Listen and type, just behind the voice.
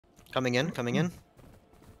Coming in, coming in.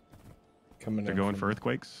 They're going for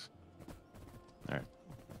earthquakes. All right.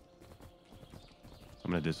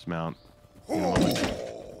 I'm gonna dismount in a moment.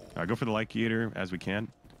 Go for the light gator as we can.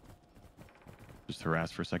 Just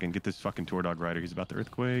harass for a second. Get this fucking tour dog rider. He's about the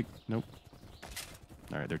earthquake. Nope.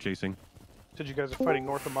 All right, they're chasing. Said you guys are fighting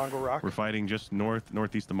north of Mongol Rock? We're fighting just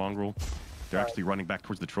northeast of Mongrel. They're actually running back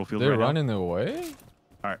towards the troll field. They're right running now. away?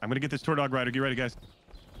 All right, I'm gonna get this tour dog rider. Get ready, guys.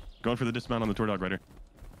 Going for the dismount on the tour dog rider.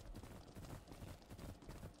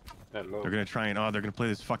 Hello. They're gonna try and they're gonna play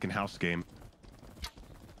this fucking house game.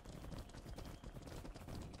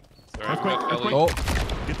 Earthquake, earthquake. Oh,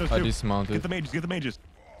 Get those I two. dismounted. Get the mages. Get the mages.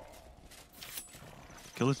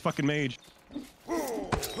 Kill this fucking mage.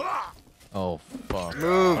 Oh, fuck.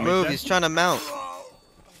 Move, he's trying to mount.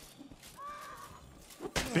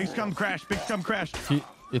 BigScum crash. BigScum crash.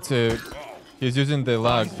 He's using the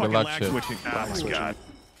lag lag shit. switching. Oh my god.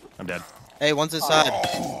 I'm dead. Hey, one's inside.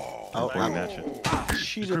 Oh, I'm that shit.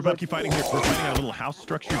 Just group up, keep fighting here. We're fighting a little house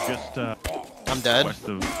structure just I'm dead. west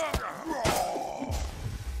of.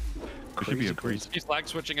 There should be a priest. He's lag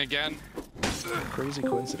switching again. Crazy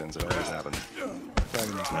coincidence. It always happens. No,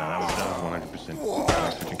 that was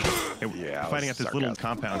 100%. Hey, Yeah, we're fighting at this little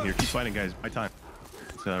compound here. Keep fighting, guys. My time.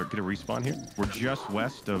 Let's get a respawn here. We're just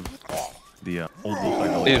west of the old wolf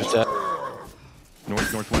village.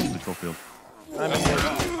 Northwest of the troll field.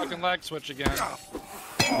 Fucking lag switch again.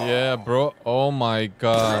 Yeah, bro. Oh my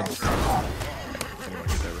god. Anyone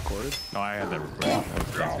get that recorded? No, I had that recorded.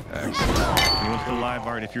 That was crazy. Anyone still alive?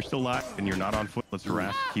 All right, if you're still alive and you're not on foot, let's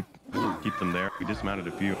harass. Keep them there. We dismounted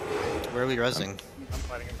a few. Where are we resing? I'm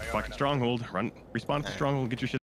fighting in my own Fucking stronghold. Run. Respawn to stronghold. Get your shit.